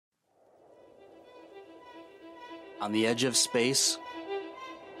On the edge of space,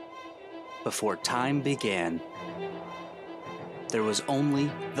 before time began, there was only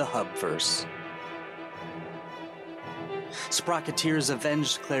the Hubverse. Sprocketeers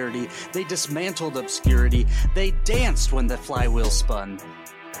avenged clarity, they dismantled obscurity, they danced when the flywheel spun.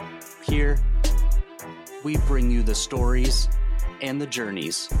 Here, we bring you the stories and the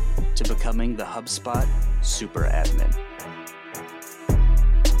journeys to becoming the HubSpot Super Admin.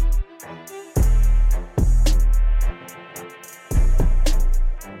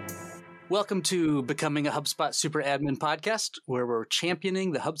 Welcome to Becoming a HubSpot Super Admin podcast, where we're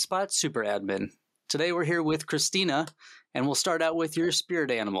championing the HubSpot Super Admin. Today we're here with Christina, and we'll start out with your spirit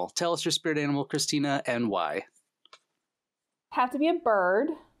animal. Tell us your spirit animal, Christina, and why. Have to be a bird.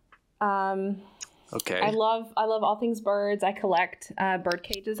 Okay. I love all things birds. I collect bird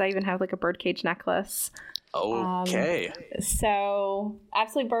cages. I even have like a bird cage necklace. Okay. So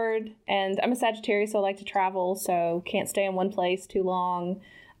absolute bird, and I'm a Sagittarius, so I like to travel. So can't stay in one place too long.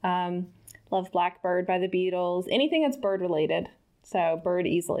 Love Blackbird by the Beatles. Anything that's bird related. So bird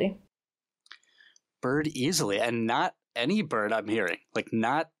easily. Bird easily, and not any bird I'm hearing. Like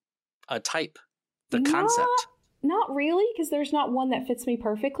not a type. The concept. Not really, because there's not one that fits me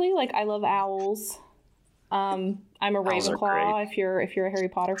perfectly. Like I love owls. I'm a Ravenclaw if you're a Harry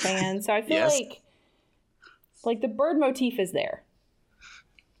Potter fan. So I feel like the bird motif is there.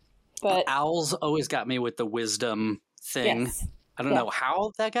 But owls always got me with the wisdom thing. Yes. I don't know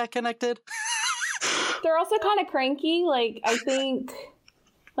how that got connected. They're also kind of cranky. Like I think,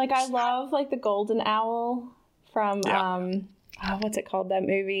 like I love like the golden owl from what's it called, that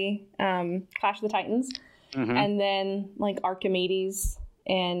movie, Clash of the Titans. Mm-hmm. And then like Archimedes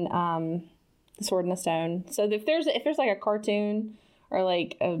and the Sword and the Stone. So if there's like a cartoon or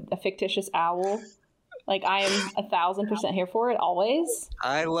like a fictitious owl, like I am 1,000% here for it always.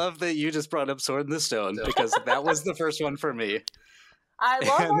 I love that you just brought up Sword and the Stone because that was the first one for me. I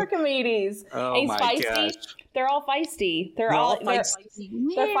love Archimedes. Oh, he's my feisty. gosh. They're all feisty. They're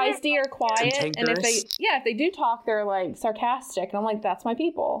feisty or quiet. And if they do talk, they're like sarcastic. And I'm like, that's my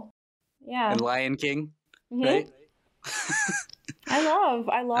people. Yeah. And Lion King, mm-hmm. right?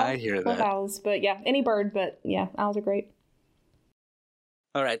 I hear love that. owls. But yeah, any bird. But yeah, owls are great.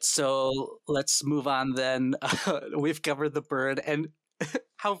 All right, so let's move on then. We've covered the bird, and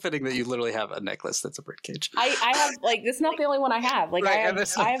how fitting that you literally have a necklace that's a bird cage. I have, like, this is not the only one I have. Like, right,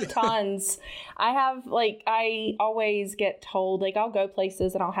 I have tons. I always get told, like, I'll go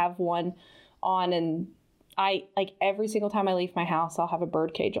places and I'll have one on, and every single time I leave my house, I'll have a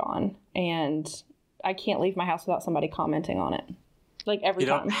bird cage on, and I can't leave my house without somebody commenting on it. Like, every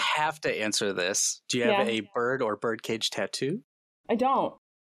time. You don't have to answer this. Do you have a bird or bird cage tattoo? I don't.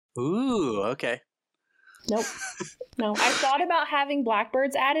 Ooh, okay. Nope. No. I thought about having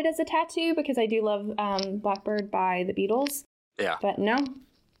blackbirds added as a tattoo because I do love Blackbird by the Beatles. Yeah. But no.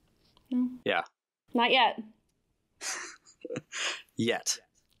 Yeah. Not yet. Yet.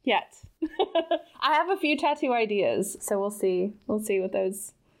 I have a few tattoo ideas, so we'll see. We'll see what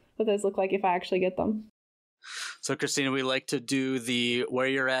those look like if I actually get them. So, Christina, we like to do the where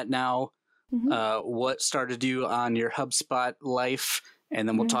you're at now. Mm-hmm. What started you on your HubSpot life, and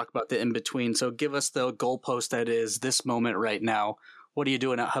then we'll talk about the in-between. So give us the goalpost that is this moment right now. What are you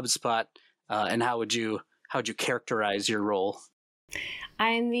doing at HubSpot, and how would you characterize your role?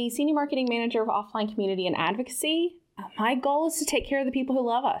 I'm the Senior Marketing Manager of Offline Community and Advocacy. My goal is to take care of the people who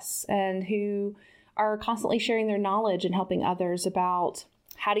love us and who are constantly sharing their knowledge and helping others about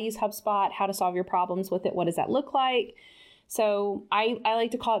how to use HubSpot, how to solve your problems with it, what does that look like. So I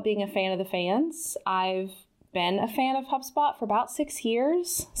like to call it being a fan of the fans. I've been a fan of HubSpot for about 6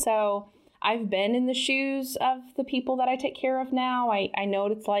 years. So I've been in the shoes of the people that I take care of now. I know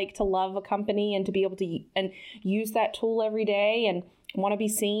what it's like to love a company and to be able to and use that tool every day and want to be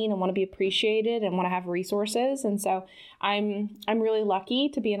seen and want to be appreciated and want to have resources. And so I'm really lucky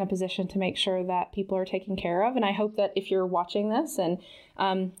to be in a position to make sure that people are taken care of. And I hope that if you're watching this and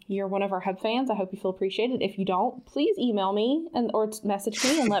you're one of our Hub fans, I hope you feel appreciated. If you don't, please email me or message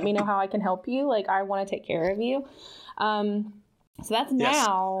me and let me know how I can help you. Like, I want to take care of you. So that's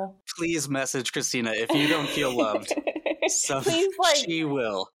now. Please message Christina if you don't feel loved. So please, she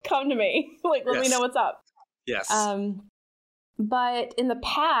will come to me. Let me know what's up. Yes. But in the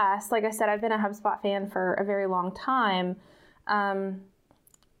past, like I said, I've been a HubSpot fan for a very long time.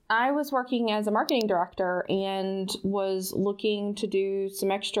 I was working as a marketing director and was looking to do some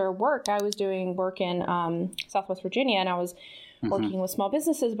extra work. I was doing work in Southwest Virginia, and I was working with small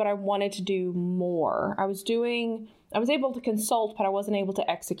businesses, but I wanted to do more. I was able to consult, but I wasn't able to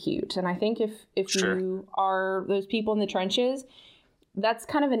execute. And I think if you are those people in the trenches, that's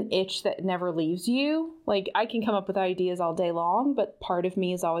kind of an itch that never leaves you. Like, I can come up with ideas all day long, but part of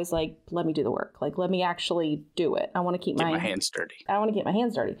me is always like, let me do the work. Like, let me actually do it. I want to get my hands dirty. I want to get my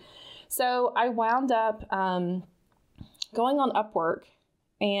hands dirty. So I wound up going on Upwork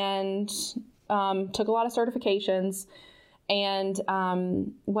and took a lot of certifications and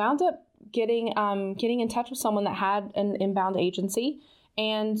wound up getting in touch with someone that had an inbound agency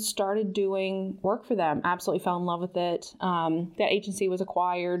and started doing work for them. Absolutely fell in love with it. That agency was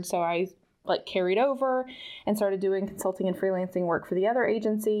acquired, so I carried over and started doing consulting and freelancing work for the other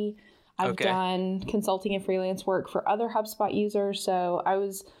agency. I've done consulting and freelance work for other HubSpot users. So I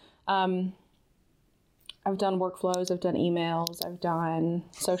was, I've done workflows, I've done emails, I've done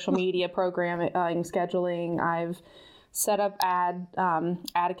social media programming, scheduling. I've set up ad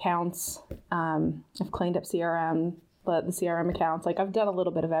accounts. I've cleaned up CRM. But the CRM accounts, I've done a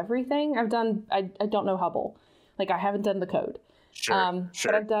little bit of everything. I don't know Hubble. I haven't done the code. Sure.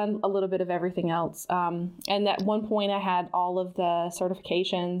 But I've done a little bit of everything else. And at one point I had all of the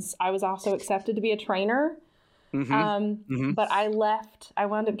certifications. I was also accepted to be a trainer. But I left. I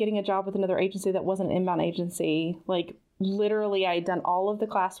wound up getting a job with another agency that wasn't an inbound agency. Literally, I had done all of the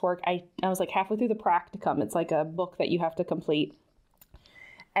classwork. I was halfway through the practicum. It's a book that you have to complete.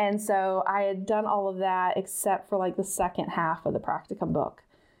 And so I had done all of that except for the second half of the practicum book.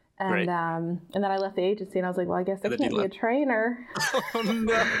 And then I left the agency and I was like, well, I guess I can't be a trainer. Oh,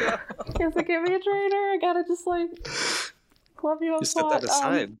 no. I guess I can't be a trainer. I gotta just love you on spot. Set that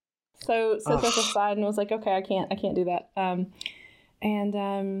aside. So set that aside and was like, okay, I can't do that.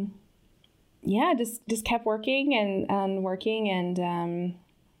 Just kept working and working and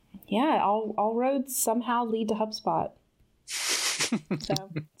all roads somehow lead to HubSpot.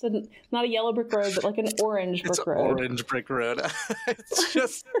 So it's not a yellow brick road, but an orange brick road. Orange brick road. It's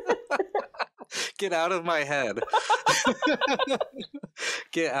just get out of my head.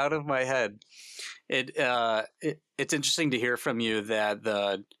 Get out of my head. It's interesting to hear from you that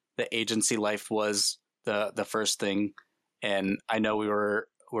the agency life was the first thing, and I know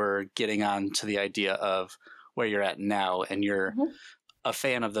we're getting on to the idea of where you're at now, and you're a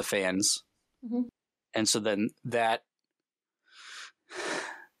fan of the fans, and so then that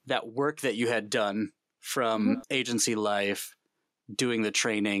work that you had done from agency life, doing the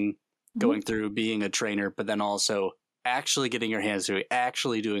training, going through being a trainer, but then also actually getting your hands to it,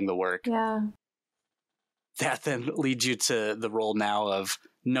 actually doing the work. Yeah. That then leads you to the role now of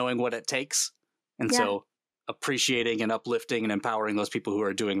knowing what it takes. And so appreciating and uplifting and empowering those people who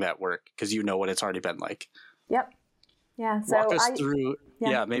are doing that work because you know what it's already been like. Yep. Yeah. So walk us through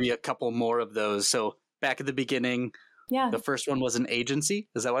maybe a couple more of those. So back at the beginning, the first one was an agency.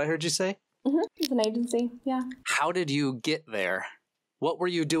 Is that what I heard you say? It's an agency. Yeah. How did you get there? What were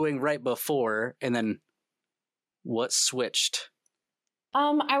you doing right before? And then what switched?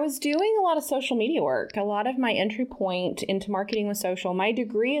 I was doing a lot of social media work. A lot of my entry point into marketing was social. My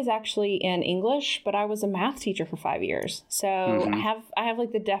degree is actually in English, but I was a math teacher for 5 years. So I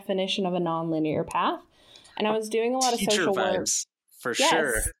have the definition of a nonlinear path. And I was doing a lot of social work. For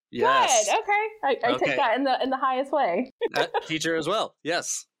sure. Yes. Good. Okay. I take that in the highest way. Teacher as well.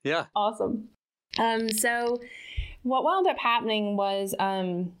 Yes. Yeah. Awesome. So what wound up happening was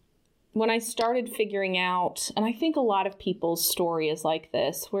when I started figuring out, and I think a lot of people's story is like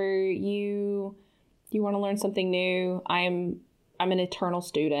this, where you want to learn something new. I'm an eternal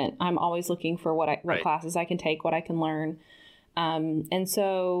student. I'm always looking for what classes I can take, what I can learn. And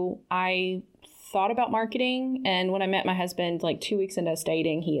so I thought about marketing, and when I met my husband 2 weeks into us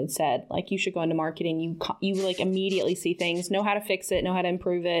dating, he had said you should go into marketing. You immediately see things, know how to fix it, know how to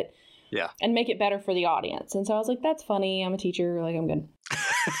improve it, and make it better for the audience. And so I was like, that's funny, I'm a teacher, I'm good.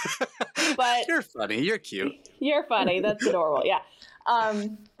 But you're funny, you're cute, you're funny, that's adorable.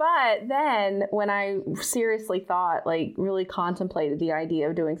 But then when I seriously thought, really contemplated the idea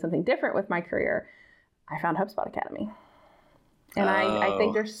of doing something different with my career, I found HubSpot Academy. And I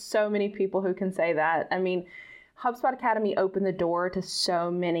think there's so many people who can say that. I mean, HubSpot Academy opened the door to so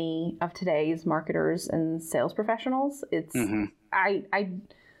many of today's marketers and sales professionals. It's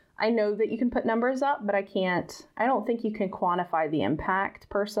I know that you can put numbers up, but I don't think you can quantify the impact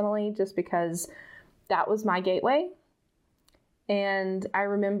personally, just because that was my gateway. And I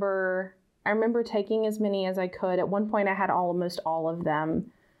remember taking as many as I could. At one point I had almost all of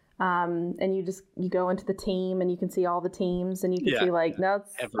them. And you go into the team and you can see all the teams and you can see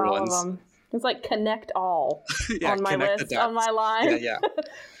that's everyone's. All of them. It's connect all on my list, on my line.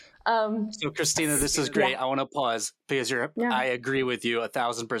 So Christina, this is great. I want to pause because I agree with you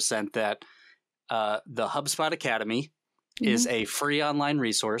 1,000% that the HubSpot Academy is a free online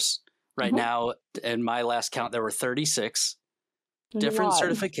resource. Right now, in my last count, there were 36. different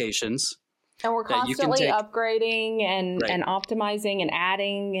certifications. And we're constantly upgrading and optimizing and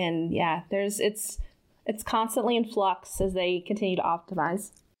adding. And it's constantly in flux as they continue to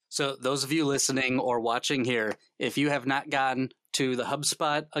optimize. So those of you listening or watching here, if you have not gone to the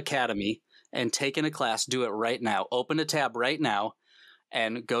HubSpot Academy and taken a class, do it right now. Open a tab right now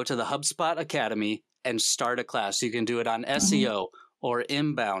and go to the HubSpot Academy and start a class. You can do it on SEO or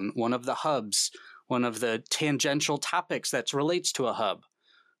inbound, one of the hubs, one of the tangential topics that relates to a hub.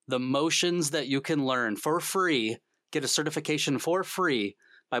 The motions that you can learn for free, get a certification for free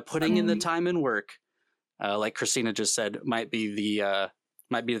by putting in the time and work, like Christina just said, might be the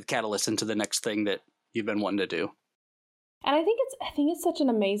catalyst into the next thing that you've been wanting to do. And I think it's such an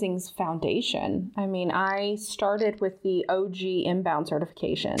amazing foundation. I mean, I started with the OG inbound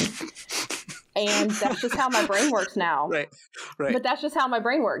certification. And that's just how my brain works now. Right. But that's just how my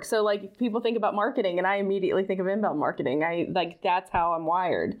brain works. So like people think about marketing and I immediately think of inbound marketing. That's how I'm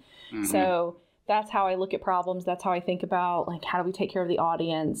wired. Mm-hmm. So that's how I look at problems. That's how I think about like, how do we take care of the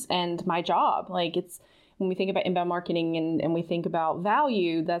audience and my job? Like when we think about inbound marketing and we think about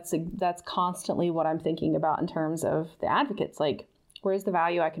value, that's constantly what I'm thinking about in terms of the advocates. Like, where's the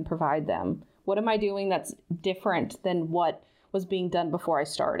value I can provide them? What am I doing that's different than what was being done before I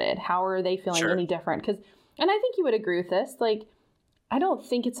started? How are they feeling any different? And I think you would agree with this. Like, I don't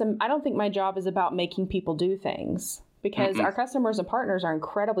think my job is about making people do things, because our customers and partners are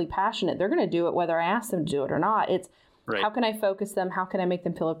incredibly passionate. They're going to do it whether I ask them to do it or not. It's how can I focus them? How can I make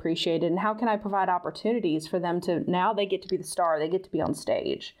them feel appreciated? And how can I provide opportunities for them to, now they get to be the star, they get to be on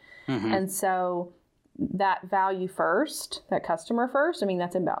stage. Mm-hmm. And so that value first, that customer first, I mean,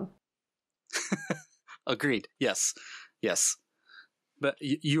 that's inbound. Agreed. Yes. But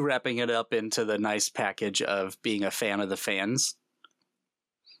you wrapping it up into the nice package of being a fan of the fans.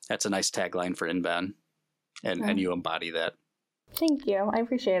 That's a nice tagline for inbound. And you embody that. Thank you. I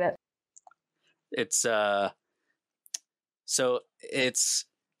appreciate it. It's so it's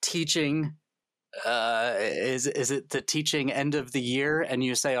teaching. Is it the teaching end of the year and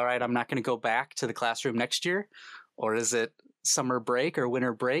you say, all right, I'm not going to go back to the classroom next year? Or is it summer break or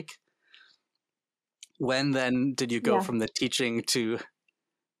winter break? When then did you go from the teaching to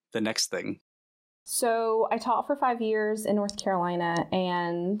the next thing? So I taught for 5 years in North Carolina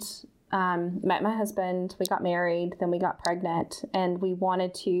and met my husband. We got married, then we got pregnant, and we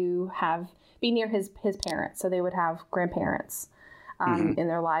wanted to be near his parents, so they would have grandparents in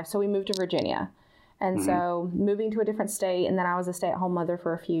their lives. So we moved to Virginia. And so moving to a different state, and then I was a stay-at-home mother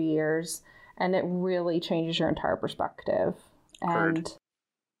for a few years, and it really changes your entire perspective. And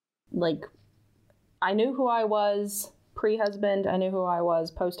like, I knew who I was pre-husband. I knew who I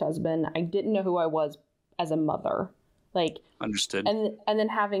was post-husband. I didn't know who I was as a mother. Like, understood. And then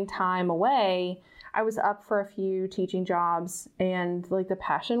having time away, I was up for a few teaching jobs, and like the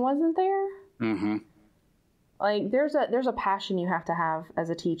passion wasn't there. Mm-hmm. Like there's a passion you have to have as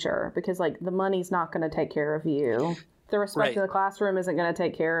a teacher, because like the money's not going to take care of you. The respect of the classroom isn't going to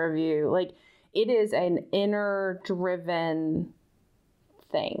take care of you. Like it is an inner driven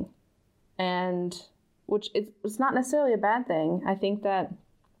thing. And which it's not necessarily a bad thing. I think that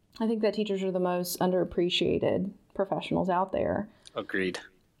teachers are the most underappreciated professionals out there. Agreed.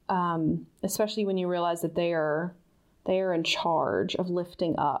 Especially when you realize that they are in charge of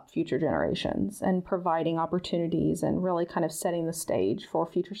lifting up future generations and providing opportunities and really kind of setting the stage for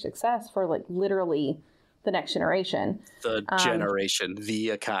future success for like literally the next generation. The generation, the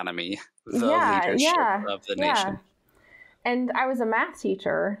economy, the leadership of the nation. And I was a math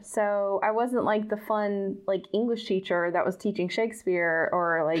teacher, so I wasn't like the fun, like English teacher that was teaching Shakespeare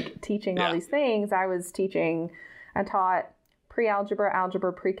or like teaching all these things. I taught pre-algebra,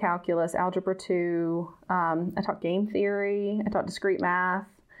 algebra, pre-calculus, algebra 2. I taught game theory. I taught discrete math.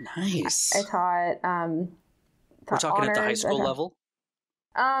 Nice. I taught we're talking honors. At the high school level?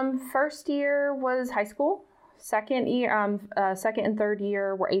 First year was high school. Second and third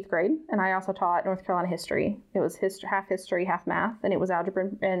year were 8th grade, and I also taught North Carolina history. It was half history, half math, and it was algebra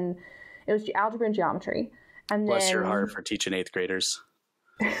and geometry. And bless your heart for teaching 8th graders.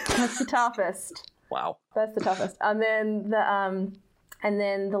 That's the toughest. Wow, that's the toughest. And then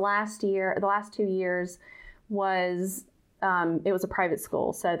the last 2 years was it was a private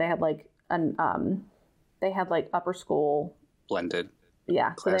school, so they had like upper school blended.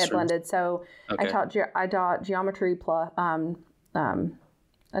 Yeah, so they had blended. So I taught geometry plus. I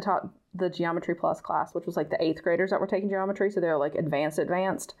taught the geometry plus class, which was like the 8th graders that were taking geometry, so they were like advanced.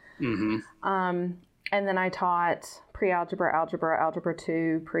 Mm-hmm. And then I taught pre-algebra, algebra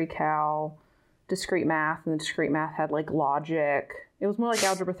 2, pre-cal, discrete math, and the discrete math had like logic. It was more like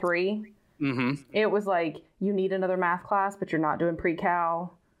algebra 3. Mm-hmm. It was like, you need another math class, but you're not doing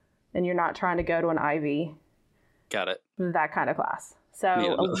pre-cal and you're not trying to go to an Ivy. Got it. That kind of class. So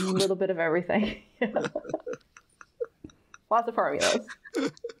a little bit of everything. Lots of formulas.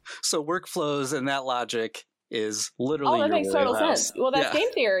 So workflows and that logic is literally that makes total wheelhouse. sense. Well, that's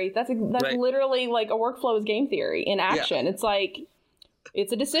game theory. That's right. Literally like a workflow is game theory in action. Yeah. It's like,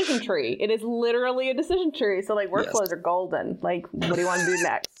 it's a decision tree. It is literally a decision tree. So like workflows are golden. Like, what do you want to do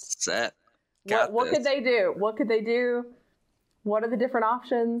next? Set. What could they do? What could they do? What are the different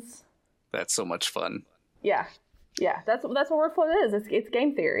options? That's so much fun. Yeah. Yeah. That's what workflow is. It's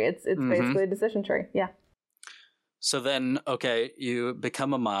game theory. It's basically a decision tree. Yeah. So then, okay, you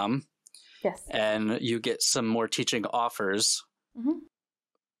become a mom. Yes. And you get some more teaching offers,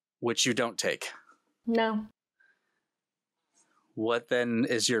 which you don't take. No. What then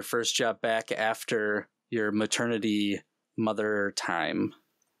is your first job back after your maternity mother time?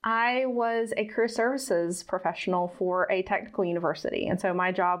 I was a career services professional for a technical university. And so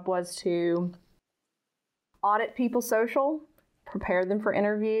my job was to audit people's social, prepare them for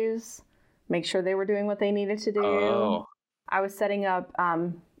interviews, make sure they were doing what they needed to do. Oh. I was setting up,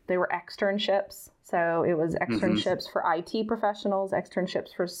 they were externships. So it was externships for IT professionals,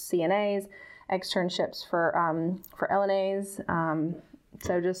 externships for CNAs, externships for LNAs,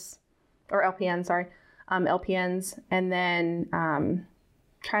 or LPNs, sorry, LPNs, and then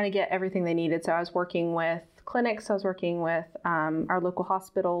trying to get everything they needed. So I was working with clinics, I was working with our local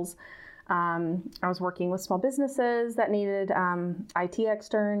hospitals, I was working with small businesses that needed IT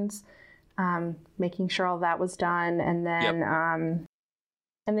externs, making sure all that was done, and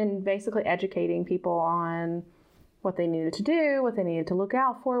then basically educating people on what they needed to do, what they needed to look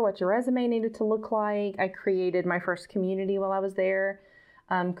out for, what your resume needed to look like. I created my first community while I was there,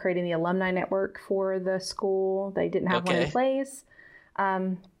 creating the alumni network for the school. They didn't have one in place.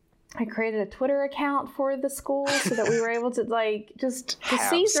 I created a Twitter account for the school so that we were able to like just the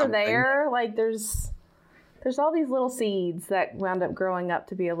seeds are there. Like there's all these little seeds that wound up growing up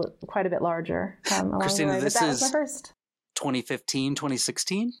to be quite a bit larger. Christina, this that is was my first. 2015,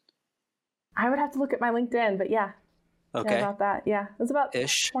 2016? I would have to look at my LinkedIn, but yeah. Okay. Yeah, about that. Yeah. It was about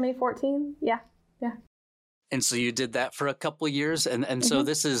 2014. Yeah. Yeah. And so you did that for a couple of years. And so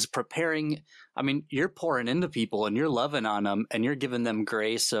this is preparing. I mean, you're pouring into people and you're loving on them and you're giving them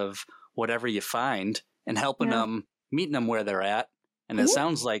grace of whatever you find and helping them, meeting them where they're at. And it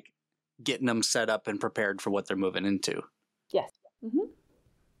sounds like getting them set up and prepared for what they're moving into. Yes.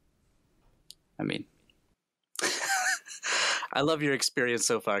 I mean, I love your experience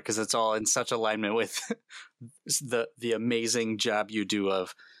so far because it's all in such alignment with the amazing job you do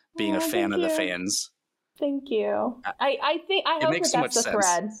of being a fan of the fans. Thank you. I hope that's the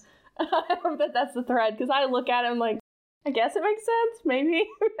thread. I hope that's the thread because I look at it and like, I guess it makes sense. Maybe.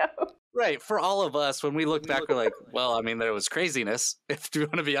 Right. For all of us, when we look back, we're like, well, I mean, there was craziness, if you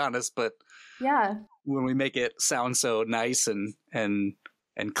want to be honest, but yeah, when we make it sound so nice and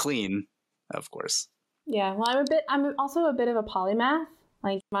clean, of course. Yeah. Well, I'm also a bit of a polymath.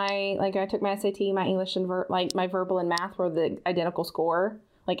 Like I took my SAT, my English and my verbal and math were the identical score,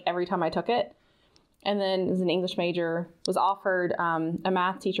 like every time I took it. And then as an English major, was offered a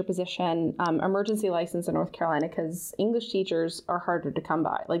math teacher position, emergency license in North Carolina, because English teachers are harder to come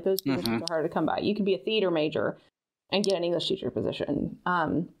by. Like those positions are harder to come by. You could be a theater major and get an English teacher position.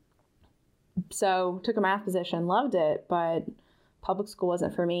 So took a math position, loved it, but public school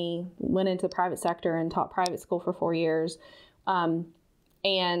wasn't for me. Went into the private sector and taught private school for 4 years. And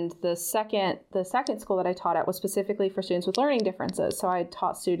the second school that I taught at was specifically for students with learning differences. So I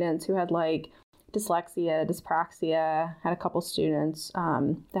taught students who had like dyslexia, dyspraxia, had a couple students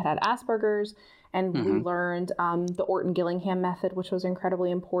that had Asperger's, and we learned the Orton-Gillingham method, which was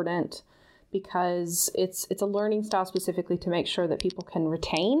incredibly important because it's a learning style specifically to make sure that people can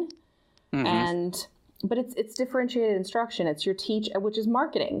retain, but it's differentiated instruction. It's your which is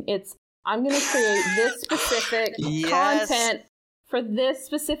marketing. It's I'm going to create this specific content for this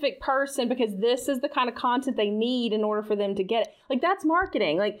specific person because this is the kind of content they need in order for them to get it. Like that's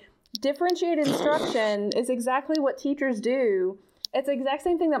marketing. Like differentiated instruction is exactly what teachers do. It's the exact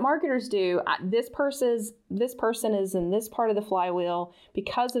same thing that marketers do. This person is in this part of the flywheel.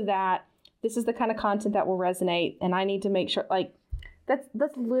 Because of that, this is the kind of content that will resonate. And I need to make sure, like,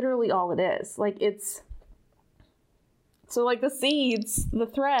 that's literally all it is. Like, it's, so like the seeds, the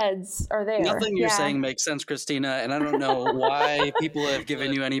threads are there. Nothing you're saying makes sense, Christina. And I don't know why people have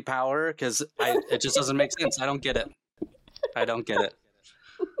given you any power because it just doesn't make sense. I don't get it.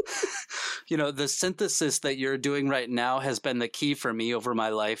 You know, the synthesis that you're doing right now has been the key for me over my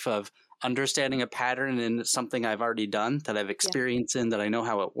life of understanding a pattern in something I've already done, that I've experienced in, that I know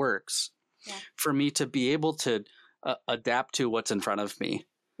how it works. for me to be able to adapt to what's in front of me.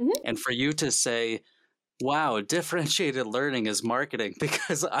 Mm-hmm. And for you to say, wow, differentiated learning is marketing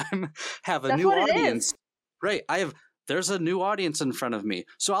because have a new audience. Right. There's a new audience in front of me.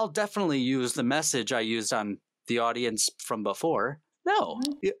 So I'll definitely use the message I used on the audience from before. No,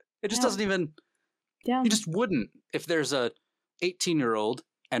 it just doesn't even, you just wouldn't. If there's a 18-year-old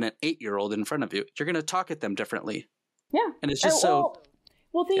and an 8-year-old in front of you, you're going to talk at them differently. Yeah. And it's just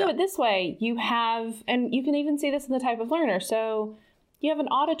Well, think of it this way. You have, and you can even see this in the type of learner. So you have an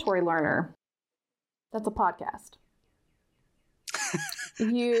auditory learner. That's a podcast.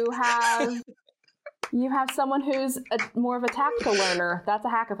 You have someone who's more of a tactile learner. That's a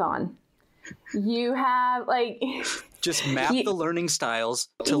hackathon. You have just map the learning styles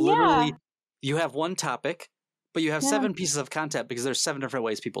to literally, you have one topic, but you have 7 pieces of content because there's 7 different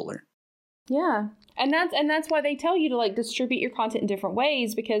ways people learn. Yeah. And that's why they tell you to distribute your content in different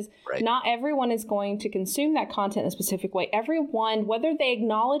ways, because not everyone is going to consume that content in a specific way. Everyone, whether they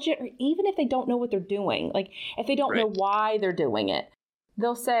acknowledge it or even if they don't know what they're doing, if they don't know why they're doing it,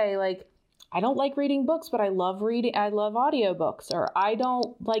 they'll say I don't like reading books, but I love audiobooks, or I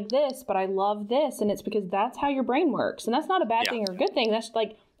don't like this, but I love this. And it's because that's how your brain works. And that's not a bad thing or a good thing. That's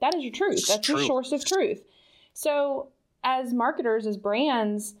that is your truth. That's your source of truth. So as marketers, as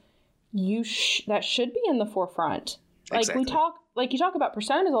brands, that should be in the forefront. Exactly. You talk about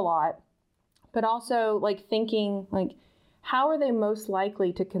personas a lot, but also thinking how are they most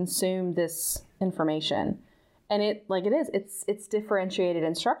likely to consume this information? And it's differentiated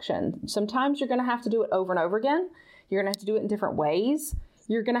instruction. Sometimes you're going to have to do it over and over again. You're going to have to do it in different ways.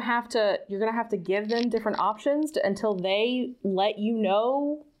 You're going to have to give them different options until they let you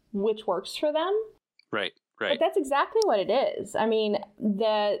know which works for them. Right. But that's exactly what it is. I mean,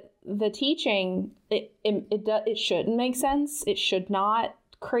 the teaching, it shouldn't make sense. It should not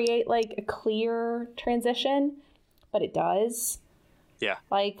create a clear transition, but it does. Yeah.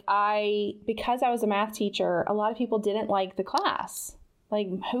 Because I was a math teacher, a lot of people didn't like the class.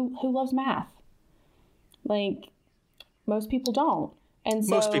 Who loves math? Most people don't. And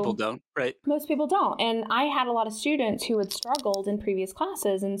so most people don't, right? Most people don't. And I had a lot of students who had struggled in previous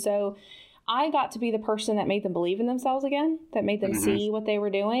classes. And so I got to be the person that made them believe in themselves again, that made them see what they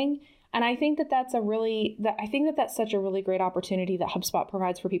were doing. And I think that's such a really great opportunity that HubSpot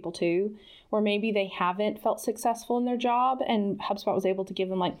provides for people too, where maybe they haven't felt successful in their job and HubSpot was able to give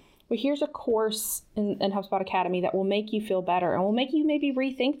them well, here's a course in HubSpot Academy that will make you feel better and will make you maybe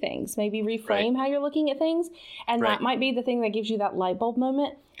rethink things, maybe reframe how you're looking at things. And that might be the thing that gives you that light bulb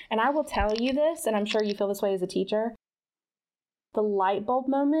moment. And I will tell you this, and I'm sure you feel this way as a teacher. The light bulb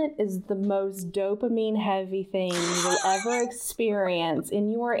moment is the most dopamine heavy thing you will ever experience in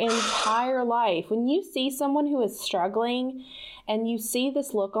your entire life. When you see someone who is struggling and you see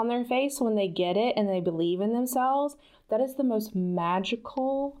this look on their face when they get it and they believe in themselves, that is the most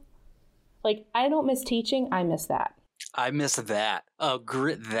magical. I don't miss teaching. I miss that. I miss that. Oh,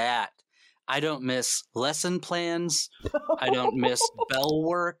 that. I don't miss lesson plans. I don't miss bell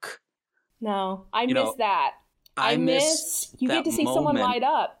work. No, I miss that. I miss you get to see someone light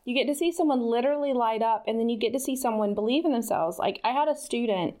up. You get to see someone literally light up, and then you get to see someone believe in themselves. I had a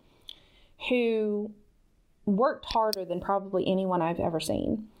student who worked harder than probably anyone I've ever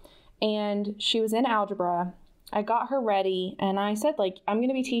seen. And she was in algebra. I got her ready and I said, I'm going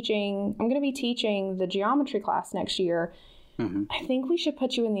to be teaching the geometry class next year. Mm-hmm. I think we should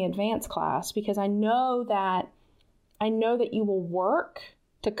put you in the advanced class because I know that you will work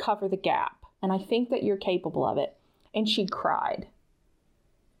to cover the gap. And I think that you're capable of it. And she cried.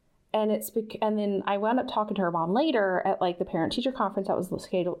 And then I wound up talking to her mom later at the parent teacher conference that was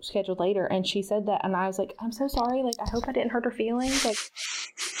scheduled later. And she said that, and I was like, I'm so sorry. I hope I didn't hurt her feelings.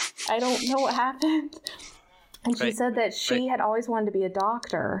 I don't know what happened. And she said that she had always wanted to be a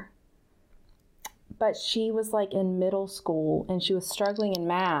doctor, but she was in middle school and she was struggling in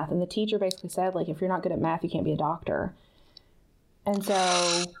math. And the teacher basically said, if you're not good at math, you can't be a doctor. And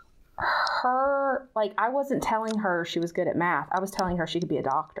so I wasn't telling her she was good at math. I was telling her she could be a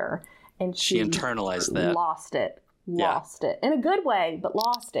doctor. And she internalized that. Lost it in a good way, but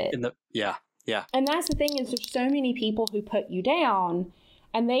lost it. Yeah. And that's the thing is there's so many people who put you down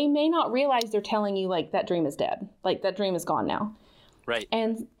and they may not realize they're telling you that dream is dead. That dream is gone now. Right.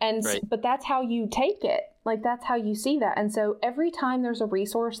 But that's how you take it. That's how you see that. And so every time there's a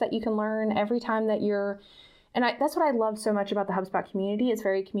resource that you can learn, every time that that's what I love so much about the HubSpot community. It's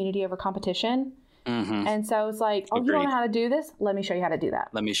very community over competition. Mm-hmm. And so it's you don't know how to do this? Let me show you how to do that.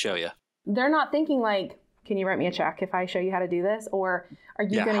 Let me show you. They're not thinking can you write me a check if I show you how to do this? Or are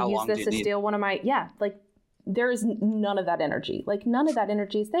you going to use this to steal one of my, there is none of that energy. Like none of that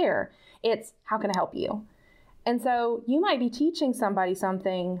energy is there. It's how can I help you? And so you might be teaching somebody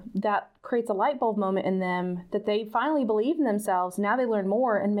something that creates a light bulb moment in them that they finally believe in themselves. Now they learn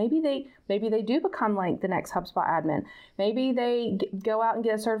more, and maybe they do become like the next HubSpot admin. Maybe they go out and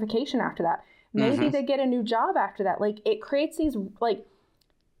get a certification after that. Maybe they get a new job after that. Like it creates these like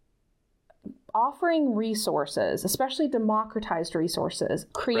offering resources, especially democratized resources,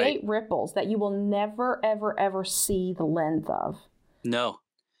 create ripples that you will never, ever, ever see the length of. No.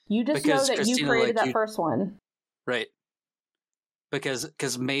 You just know that Christina, you created that first one. Right.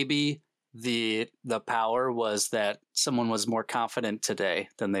 Because maybe the power was that someone was more confident today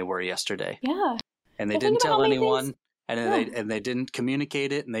than they were yesterday. Yeah. And they didn't tell anyone, and they didn't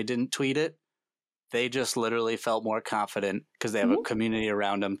communicate it, and they didn't tweet it. They just literally felt more confident because they have a community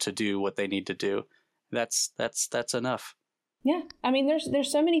around them to do what they need to do. That's enough. Yeah. I mean,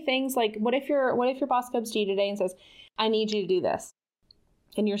 there's so many things. Like what if your boss comes to you today and says, I need you to do this.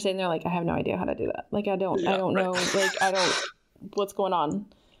 And you're sitting there like, I have no idea how to do that. Like, I don't know. Like, what's going on?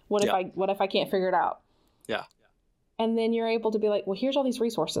 What if I can't figure it out? Yeah. And then you're able to be like, well, here's all these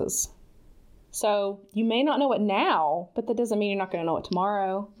resources. So you may not know it now, but that doesn't mean you're not going to know it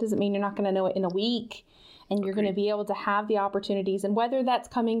tomorrow. Doesn't mean you're not going to know it in a week. And you're going to be able to have the opportunities. And whether that's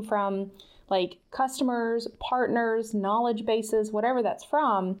coming from like customers, partners, knowledge bases, whatever that's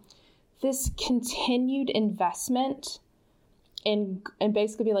from, this continued investment and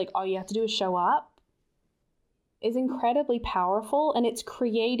basically be like, all you have to do is show up is incredibly powerful. And it's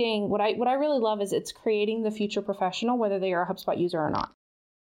creating what I really love is it's creating the future professional, whether they are a HubSpot user or not.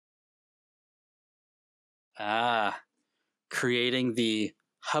 Creating the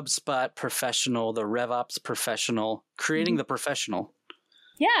HubSpot professional, the RevOps professional, creating the professional.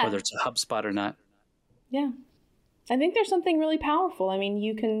 Yeah. Whether it's a HubSpot or not. Yeah. I think there's something really powerful. I mean,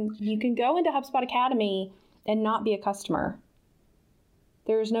 you can go into HubSpot Academy and not be a customer.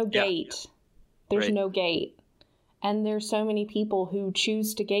 There's no gate. Yeah. There's no gate. And there's so many people who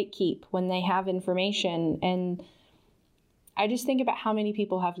choose to gatekeep when they have information. And I just think about how many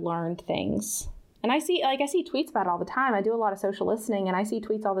people have learned things. And I see tweets about it all the time. I do a lot of social listening, and I see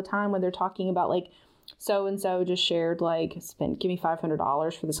tweets all the time when they're talking about like, so-and-so just shared like, give me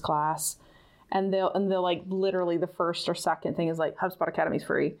 $500 for this class. And they'll like literally the first or second thing is like, HubSpot Academy's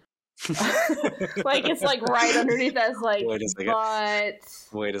free. Like it's like right underneath us, like, wait a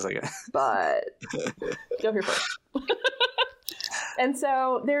second. But go here first. And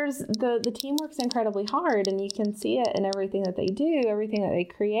so there's the teamwork's incredibly hard, and you can see it in everything that they do, everything that they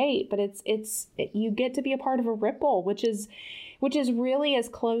create. But you get to be a part of a ripple, which is really as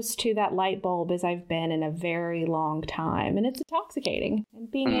close to that light bulb as I've been in a very long time, and it's intoxicating.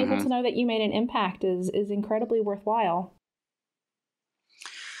 And being able to know that you made an impact is incredibly worthwhile.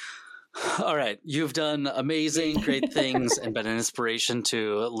 All right. You've done amazing, great things and been an inspiration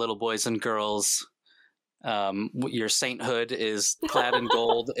to little boys and girls. Your sainthood is clad in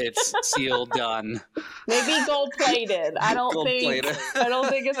gold. It's sealed, done. Maybe gold plated. I don't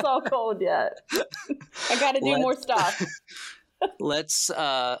think it's all gold yet. I got to do more stuff. Let's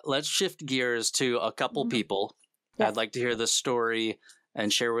shift gears to a couple people. Yes. I'd like to hear the story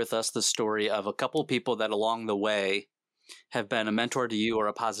and share with us the story of a couple people that along the way have been a mentor to you or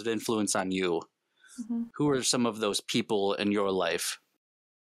a positive influence on you. Mm-hmm. Who are some of those people in your life?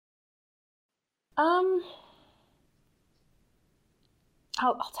 I'll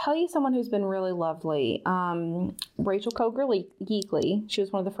tell you someone who's been really lovely. Rachel Koger-Geekley. She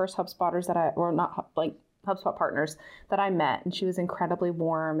was one of the first HubSpotters HubSpot partners that I met, and she was incredibly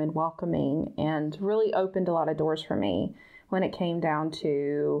warm and welcoming and really opened a lot of doors for me when it came down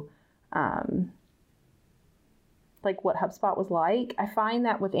to like what HubSpot was like. I find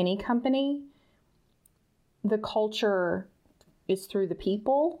that with any company, the culture is through the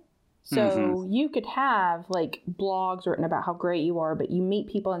people. So you could have like blogs written about how great you are, but you meet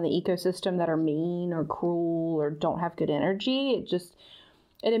people in the ecosystem that are mean or cruel or don't have good energy.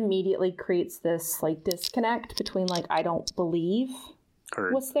 It immediately creates this like disconnect between like, I don't believe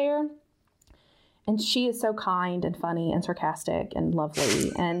what's there. And she is so kind and funny and sarcastic and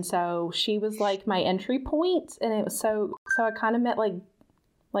lovely. And so she was like my entry point. And it was so I kind of met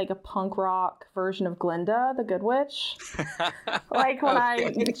like a punk rock version of Glinda, the Good Witch. Like when I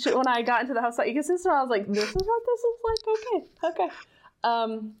got into the HubSpot ecosystem, I was like, this is what this is like. Okay.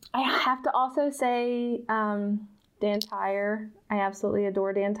 I have to also say, Dan Tyre. I absolutely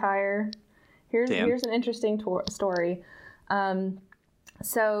adore Dan Tyre. Here's an interesting story.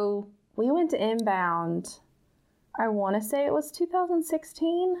 So we went to Inbound. I want to say it was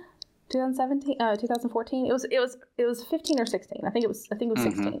 2016. 2017, 2014. It was 15 or 16. I think it was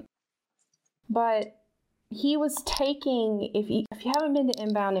 16. But he was taking, if you haven't been to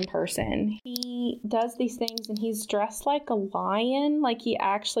Inbound in person, he does these things and he's dressed like a lion. Like he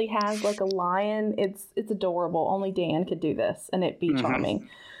actually has like a lion. It's adorable. Only Dan could do this and it'd be charming.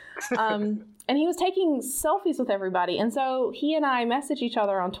 And he was taking selfies with everybody. And so he and I messaged each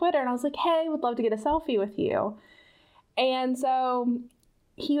other on Twitter and I was like, hey, would love to get a selfie with you. And so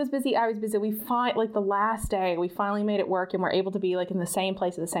he was busy. I was busy. Like the last day, we finally made it work and we're able to be like in the same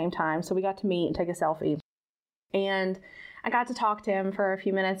place at the same time. So we got to meet and take a selfie. And I got to talk to him for a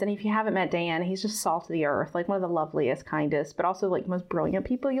few minutes. And if you haven't met Dan, he's just salt of the earth, like one of the loveliest, kindest, but also like most brilliant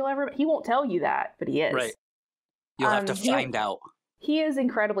people you'll ever meet. He won't tell you that, but he is. Right. You'll have to find out. He is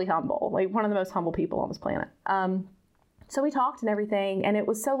incredibly humble, like one of the most humble people on this planet. So we talked and everything, and it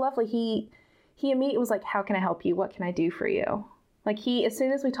was so lovely. He immediately was like, how can I help you? What can I do for you? Like as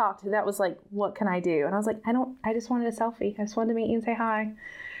soon as we talked, that was like, what can I do? And I was like, I just wanted a selfie. I just wanted to meet you and say hi.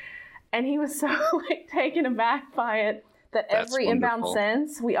 And he was so like taken aback by it that every Inbound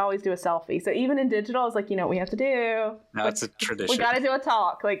since, we always do a selfie. So even in digital, it's like, you know what we have to do? No, it's a tradition. We got to do a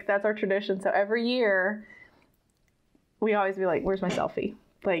talk. Like that's our tradition. So every year we always be like, where's my selfie?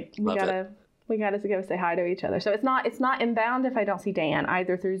 Like we gotta go say hi to each other. So it's not Inbound if I don't see Dan,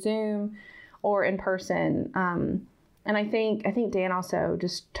 either through Zoom or in person. And I think Dan also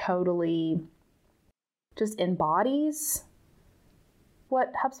just totally just embodies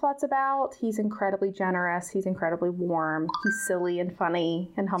what HubSpot's about. He's incredibly generous. He's incredibly warm. He's silly and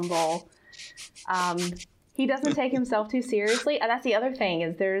funny and humble. He doesn't take himself too seriously. And that's the other thing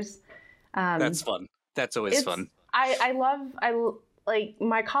is there's... that's fun. That's always fun. I like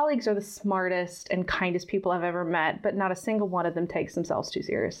my colleagues are the smartest and kindest people I've ever met, but not a single one of them takes themselves too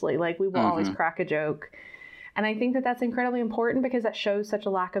seriously. Like we will always crack a joke. And I think that that's incredibly important because that shows such a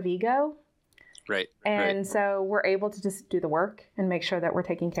lack of ego. Right. And so we're able to just do the work and make sure that we're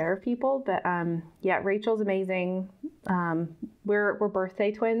taking care of people. But yeah, Rachel's amazing. We're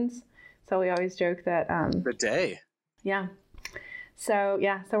birthday twins. So we always joke that the day. Yeah. So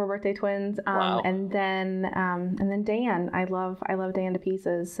we're birthday twins. Wow. And then Dan. I love Dan to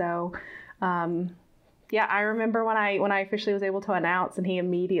pieces. So yeah, I remember when I officially was able to announce, and he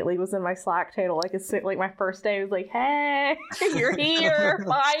immediately was in my Slack channel. Like my first day, was like, "Hey, you're here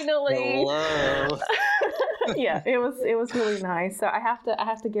finally!" Hello. Yeah, it was really nice. So I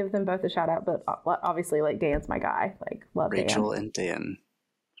have to give them both a shout out. But obviously, like Dan's my guy. Like love Rachel Dan. and Dan.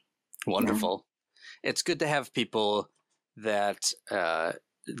 Wonderful. Yeah. It's good to have people that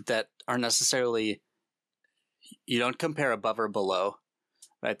are necessarily, you don't compare above or below,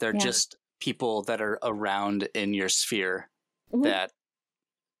 right? They're just people that are around in your sphere that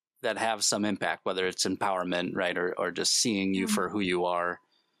have some impact, whether it's empowerment, right, or just seeing you for who you are.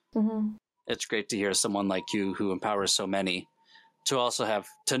 It's great to hear someone like you who empowers so many to also have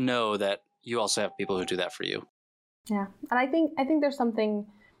to know that you also have people who do that for you. Yeah, and I think there's something,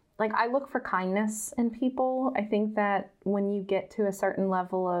 like I look for kindness in people. I think that when you get to a certain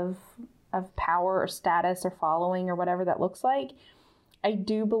level of power or status or following or whatever that looks like, I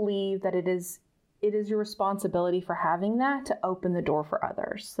do believe that it is your responsibility for having that to open the door for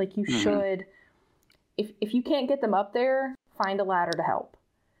others. Like you should, if you can't get them up there, find a ladder to help.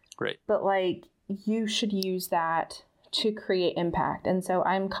 Right. But like you should use that to create impact. And so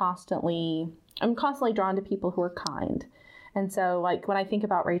I'm constantly drawn to people who are kind. And so like when I think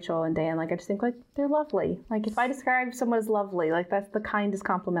about Rachel and Dan, like I just think like they're lovely. Like if I describe someone as lovely, like that's the kindest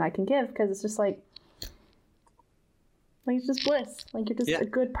compliment I can give, because it's just like it's just bliss. Like you're just a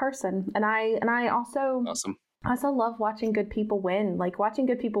good person. And I also awesome. I also love watching good people win. Like watching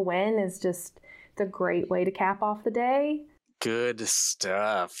good people win is just the great way to cap off the day. Good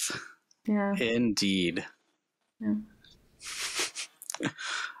stuff. Yeah. Indeed. Yeah.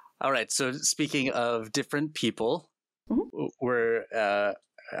 All right. So speaking of different people, I'm going to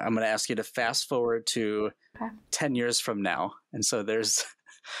ask you to fast forward to 10 years from now. And so there's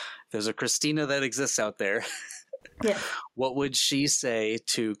a Christina that exists out there. Yeah. What would she say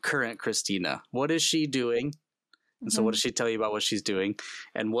to current Christina? What is she doing? And so what does she tell you about what she's doing?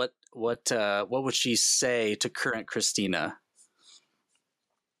 And what would she say to current Christina?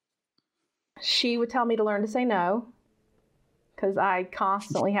 She would tell me to learn to say no, because I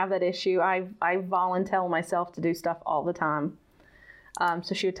constantly have that issue. I volunteer myself to do stuff all the time.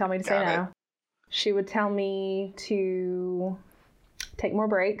 So she would tell me to say no. She would tell me to take more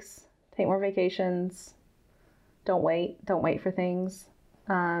breaks, take more vacations. Don't wait for things.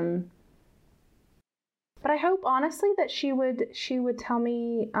 But I hope honestly that she would tell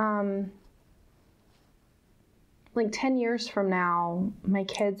me, like 10 years from now, my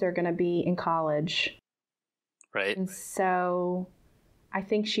kids are going to be in college. Right. And so I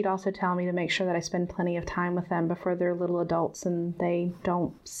think she'd also tell me to make sure that I spend plenty of time with them before they're little adults and they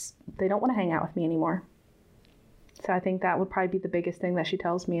don't want to hang out with me anymore. So I think that would probably be the biggest thing that she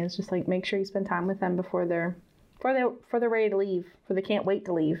tells me is just like, make sure you spend time with them before they're ready to leave, before they can't wait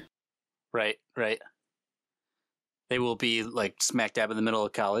to leave. Right. They will be like smack dab in the middle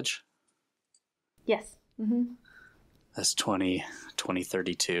of college. Yes. Mm-hmm. That's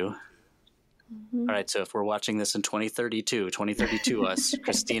 2032. Mm-hmm. All right, so if we're watching this in 2032 us,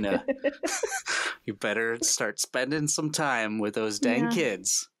 Christina, you better start spending some time with those dang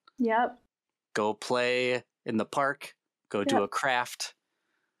kids. Yep. Go play in the park. Go do a craft.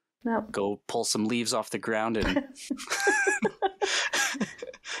 Yep. Go pull some leaves off the ground and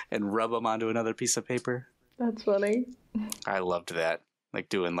and rub them onto another piece of paper. That's funny. I loved that. Like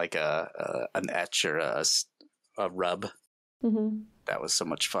doing like an etch or a rub. Mm-hmm. That was so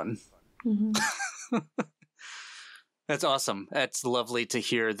much fun. Mm-hmm. That's awesome. That's lovely to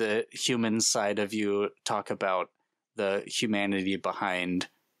hear the human side of you talk about the humanity behind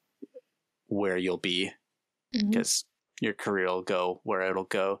where you'll be, because your career will go where it'll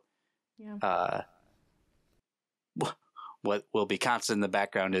go. Yeah. What will be constant in the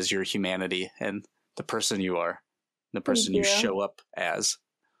background is your humanity and the person you are, the person you show up as.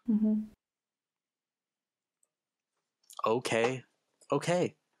 Mm-hmm. Okay.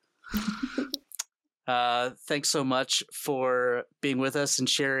 Thanks so much for being with us and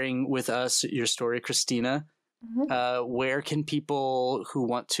sharing with us your story, Christina. Mm-hmm. Where can people who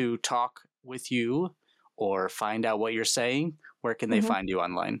want to talk with you or find out what you're saying, where can they find you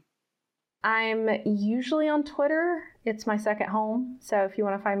online? I'm usually on Twitter. It's my second home. So if you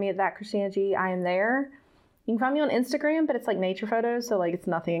want to find me at that Christina G, I am there. You can find me on Instagram, but it's like nature photos. So like it's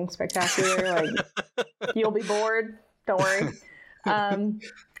nothing spectacular. Like you'll be bored. Don't worry.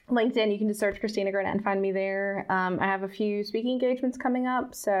 LinkedIn, you can just search Christina Garnett and find me there. I have a few speaking engagements coming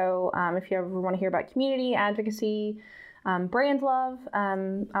up. So if you ever want to hear about community, advocacy, brand love,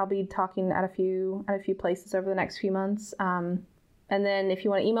 I'll be talking at a few places over the next few months. And then if you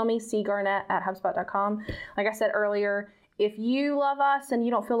want to email me, cgarnett@hubspot.com. Like I said earlier, if you love us and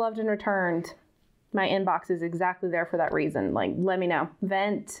you don't feel loved and returned, my inbox is exactly there for that reason. Like, let me know.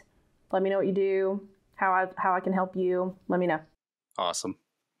 Vent. Let me know what you do, how I can help you. Let me know. Awesome.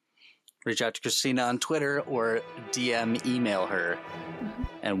 Reach out to Christina on Twitter or email her,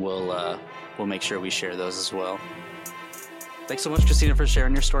 and we'll make sure we share those as well. Thanks so much, Christina, for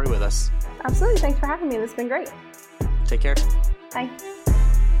sharing your story with us. Absolutely. Thanks for having me. This has been great. Take care. Bye.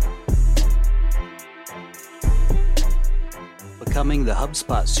 Becoming the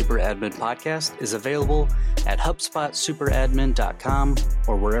HubSpot Super Admin podcast is available at HubspotSuperadmin.com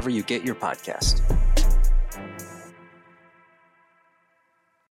or wherever you get your podcast.